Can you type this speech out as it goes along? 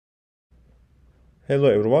Hello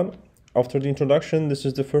everyone. After the introduction, this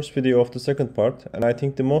is the first video of the second part, and I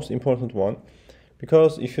think the most important one,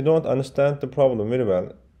 because if you don't understand the problem very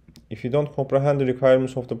well, if you don't comprehend the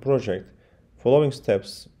requirements of the project, following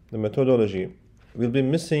steps, the methodology will be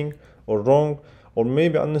missing or wrong or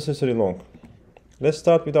maybe unnecessarily long. Let's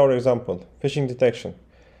start with our example, phishing detection.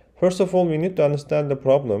 First of all, we need to understand the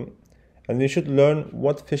problem and we should learn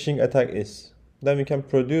what phishing attack is. Then we can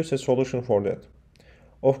produce a solution for that.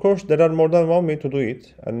 Of course, there are more than one way to do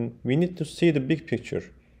it, and we need to see the big picture.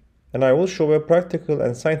 And I will show a practical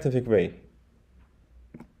and scientific way.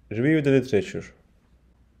 Review the literature.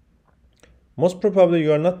 Most probably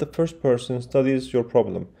you are not the first person who studies your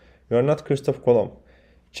problem. You are not Christoph Kolomb.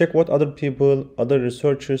 Check what other people, other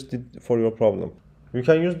researchers did for your problem. You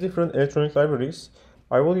can use different electronic libraries.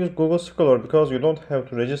 I will use Google Scholar because you don't have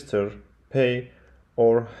to register, pay,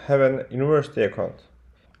 or have an university account.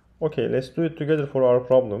 Okay, let's do it together for our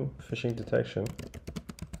problem, phishing detection.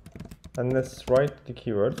 And let's write the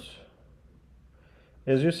keywords.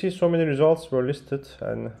 As you see, so many results were listed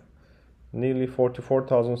and nearly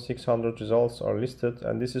 44,600 results are listed,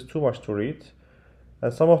 and this is too much to read.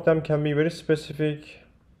 And some of them can be very specific,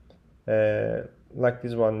 like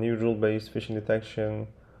this one, new rule-based phishing detection,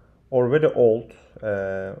 or very old.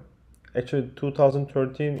 Actually,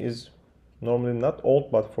 2013 is normally not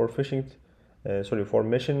old, but for for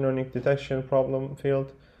machine learning detection problem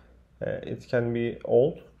field, it can be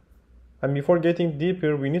old. And before getting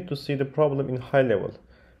deeper, we need to see the problem in high level.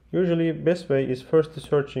 Usually, best way is first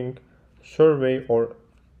searching survey or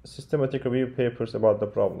systematic review papers about the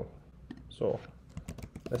problem. So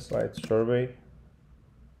let's write survey.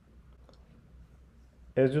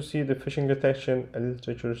 As you see, the phishing detection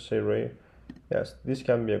literature survey. Yes, this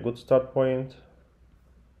can be a good start point.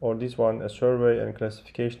 Or this one, a survey and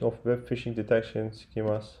classification of web phishing detection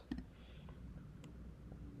schemas.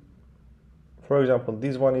 For example,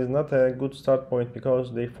 this one is not a good start point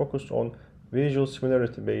because they focus on visual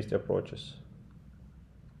similarity based approaches.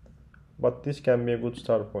 But this can be a good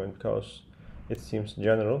start point because it seems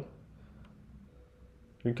general.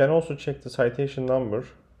 You can also check the citation number,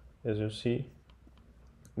 as you see.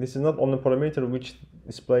 This is not only a parameter which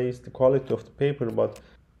displays the quality of the paper, but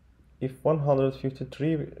if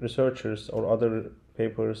 153 researchers or other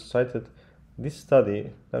papers cited this study,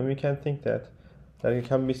 then we can think that there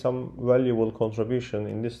can be some valuable contribution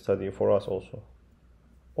in this study for us also.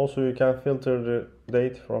 Also, you can filter the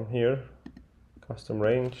date from here, custom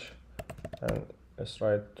range, and let's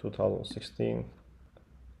write 2016.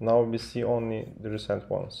 Now we see only the recent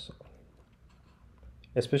ones.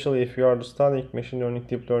 Especially if you are studying machine learning,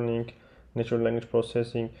 deep learning, natural language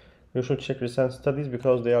processing, you should check recent studies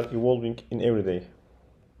because they are evolving in every day.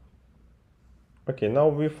 Okay, now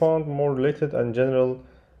we found more related and general,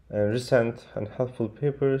 recent and helpful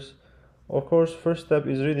papers. Of course, first step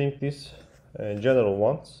is reading these general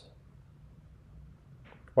ones.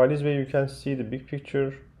 By this way, you can see the big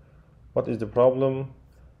picture. What is the problem?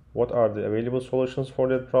 What are the available solutions for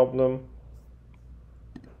that problem?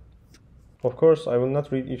 Of course, I will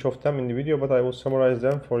not read each of them in the video, but I will summarize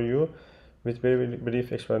them for you with very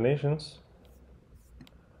brief explanations.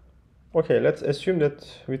 Okay, let's assume that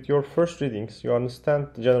with your first readings you understand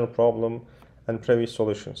the general problem and previous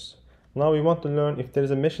solutions. Now we want to learn if there is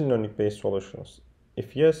a machine learning based solutions.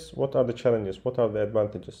 If yes, what are the challenges? What are the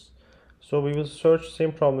advantages? So we will search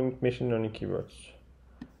same problem with machine learning keywords.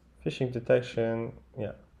 Phishing detection,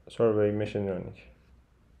 survey, machine learning.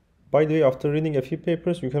 By the way, after reading a few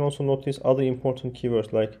papers, you can also notice other important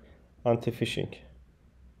keywords like anti-phishing.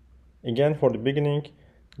 Again, for the beginning,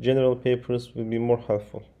 general papers will be more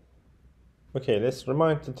helpful. Okay, let's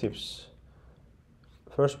remind the tips.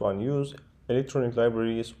 First one, use electronic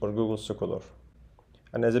libraries or Google Scholar.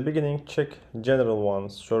 And as a beginning, check general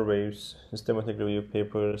ones, surveys, systematic review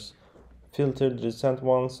papers, filter the recent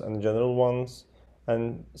ones and general ones,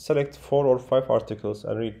 and select 4 or 5 articles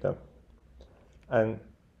and read them. And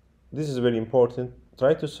this is very important.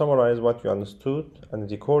 Try to summarize what you understood and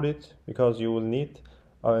record it because you will need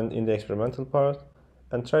in the experimental part,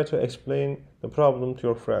 and try to explain the problem to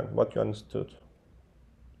your friend, what you understood.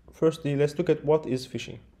 Firstly, let's look at what is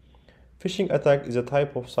phishing. Phishing attack is a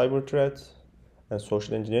type of cyber threat and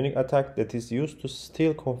social engineering attack that is used to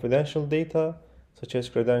steal confidential data such as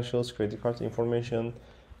credentials, credit card information,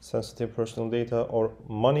 sensitive personal data, or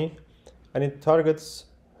money, and it targets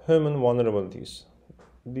human vulnerabilities.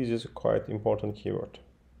 This is a quite important keyword.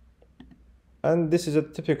 And this is a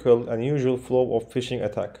typical and usual flow of phishing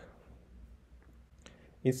attack.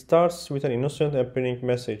 It starts with an innocent appearing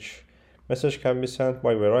message. Message can be sent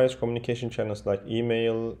by various communication channels like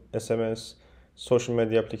email, SMS, social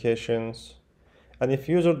media applications. And if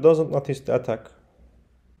user doesn't notice the attack,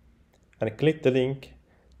 and click the link.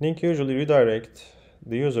 Link usually redirects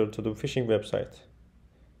the user to the phishing website.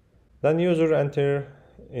 Then user enter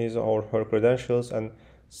his or her credentials and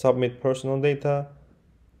submit personal data.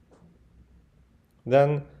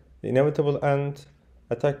 Then the inevitable end,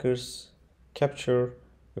 attackers capture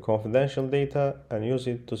the confidential data and use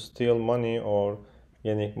it to steal money or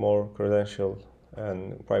yank more credential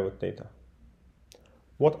and private data.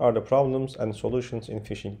 What are the problems and solutions in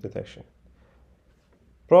phishing detection?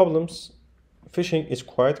 Problems: phishing is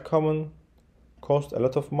quite common, costs a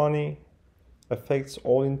lot of money, affects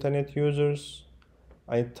all internet users,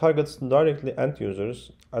 and it targets directly end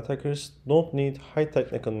users. Attackers don't need high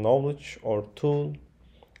technical knowledge or tool,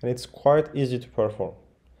 and it's quite easy to perform.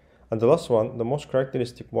 And the last one, the most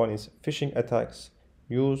characteristic one, is phishing attacks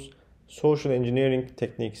use social engineering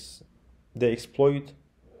techniques. They exploit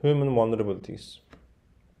human vulnerabilities.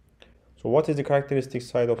 So what is the characteristic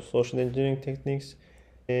side of social engineering techniques?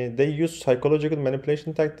 They use psychological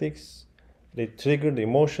manipulation tactics. They trigger the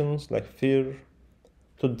emotions like fear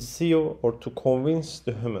to deceive or to convince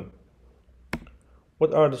the human.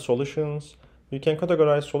 What are the solutions? You can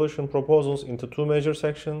categorize solution proposals into two major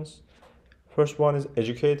sections. First one is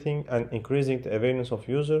educating and increasing the awareness of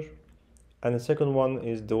user, and the second one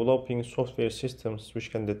is developing software systems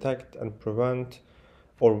which can detect and prevent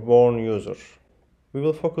or warn user. We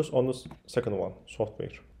will focus on the second one,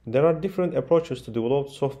 software. There are different approaches to develop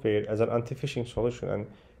software as an anti-phishing solution, and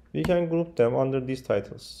we can group them under these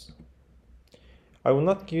titles. I will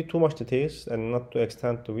not give too much details and not to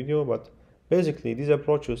extend the video, but basically these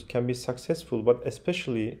approaches can be successful, but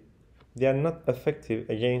especially they are not effective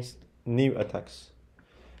against new attacks.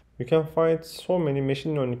 You can find so many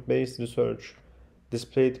machine learning based research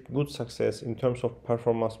displayed good success in terms of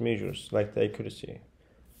performance measures like the accuracy.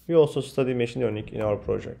 We also study machine learning in our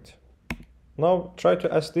project. Now try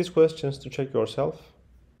to ask these questions to check yourself.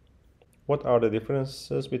 What are the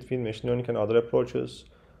differences between machine learning and other approaches?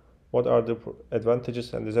 What are the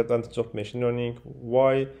advantages and disadvantages of machine learning?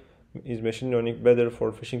 Why is machine learning better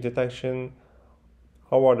for phishing detection?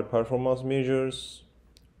 How are the performance measures?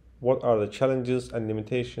 What are the challenges and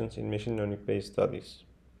limitations in machine learning based studies?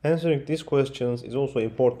 Answering these questions is also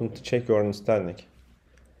important to check your understanding.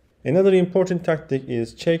 Another important tactic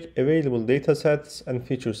is check available datasets and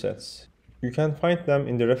feature sets. You can find them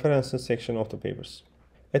in the references section of the papers.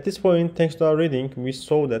 At this point, thanks to our reading, we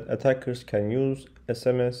saw that attackers can use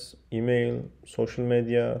SMS, email, social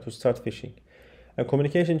media to start phishing, and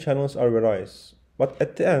communication channels are various. But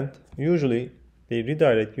at the end, usually they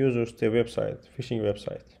redirect users to a website, phishing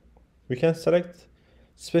website. We can select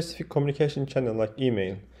specific communication channel like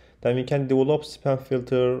email. Then we can develop spam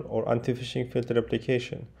filter or anti-phishing filter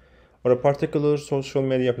application, or a particular social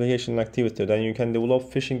media application like Twitter. Then you can develop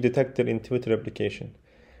phishing detector in Twitter application.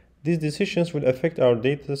 These decisions will affect our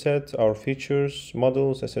dataset, our features,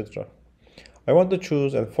 models, etc. I want to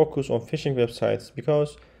choose and focus on phishing websites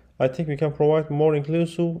because I think we can provide more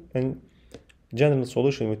inclusive and general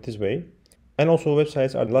solution with this way. And also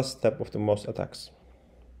websites are the last step of the most attacks.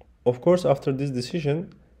 Of course, after this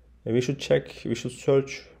decision, we should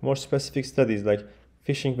search more specific studies like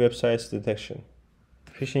phishing websites detection,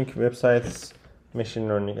 phishing websites, machine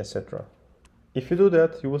learning, etc. If you do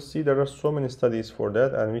that, you will see there are so many studies for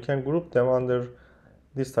that, and we can group them under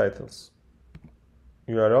these titles: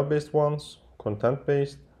 URL-based ones,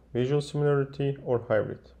 content-based, visual similarity, or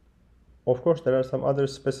hybrid. Of course, there are some other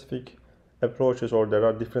specific approaches, or there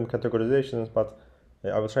are different categorizations, but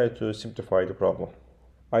I will try to simplify the problem.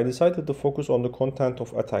 I decided to focus on the content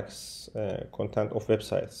of attacks, content of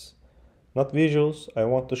websites. Not visuals. I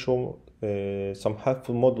want to show some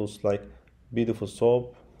helpful models like beautiful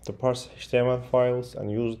soap, to parse HTML files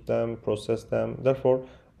and use them, process them. Therefore,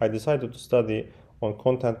 I decided to study on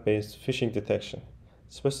content-based phishing detection,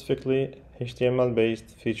 specifically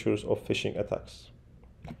HTML-based features of phishing attacks.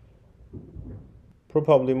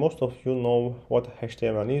 Probably most of you know what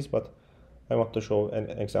HTML is, but I want to show an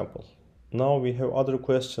example. Now we have other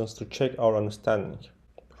questions to check our understanding.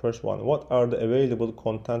 First one, what are the available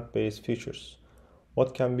content-based features?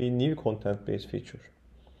 What can be new content-based feature?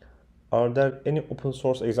 Are there any open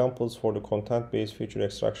source examples for the content-based feature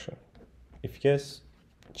extraction? If yes,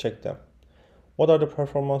 check them. What are the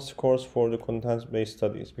performance scores for the content-based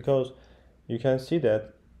studies? Because you can see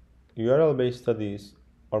that URL-based studies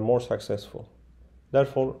are more successful.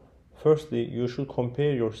 Therefore, firstly, you should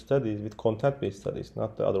compare your studies with content-based studies,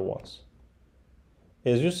 not the other ones.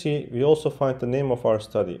 As you see, we also find the name of our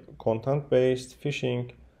study, content-based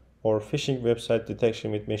phishing or phishing website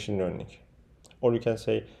detection with machine learning. Or you can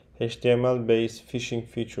say HTML-based phishing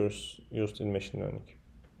features used in machine learning.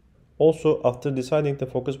 Also, after deciding the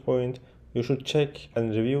focus point, you should check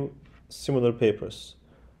and review similar papers.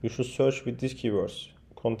 You should search with these keywords: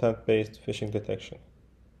 content-based phishing detection.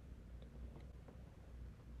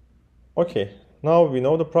 Okay, now we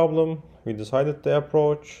know the problem, we decided the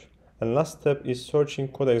approach, and last step is searching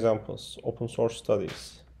code examples, open source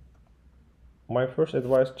studies. My first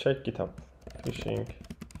advice: check GitHub. Phishing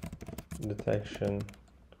detection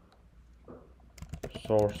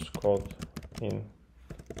source code in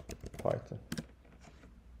Python.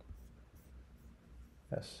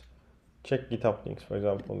 Yes. Check GitHub links, for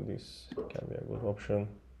example. This can be a good option.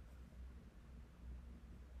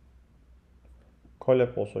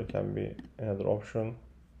 Collab also can be another option.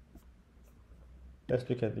 Let's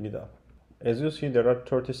look at the GitHub. As you see, there are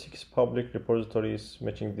 36 public repositories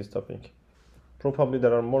matching this topic. Probably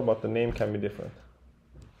there are more, but the name can be different.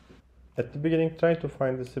 At the beginning, try to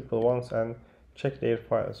find the simple ones and check their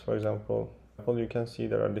files. For example, you can see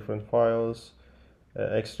there are different files,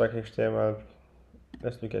 extract HTML.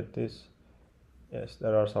 Let's look at this. Yes,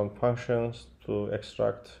 there are some functions to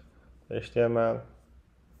extract HTML.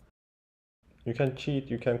 You can cheat,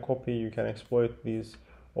 you can copy, you can exploit these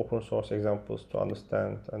open source examples to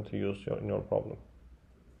understand and to use in your problem.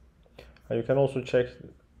 And you can also check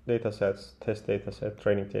datasets, test dataset,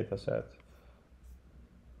 training dataset.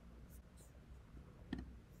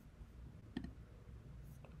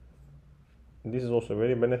 This is also a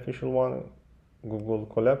very beneficial one, Google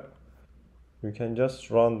Colab. You can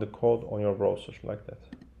just run the code on your browser like that,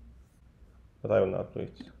 but I will not do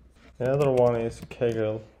it. Another one is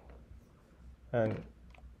Kaggle, and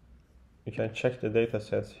you can check the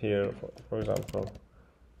datasets here, for example,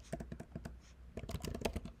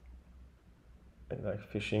 like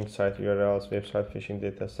phishing site URLs, website phishing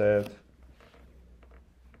dataset.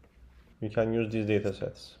 You can use these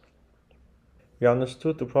datasets. We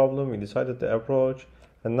understood the problem, we decided the approach,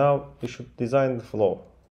 and now we should design the flow.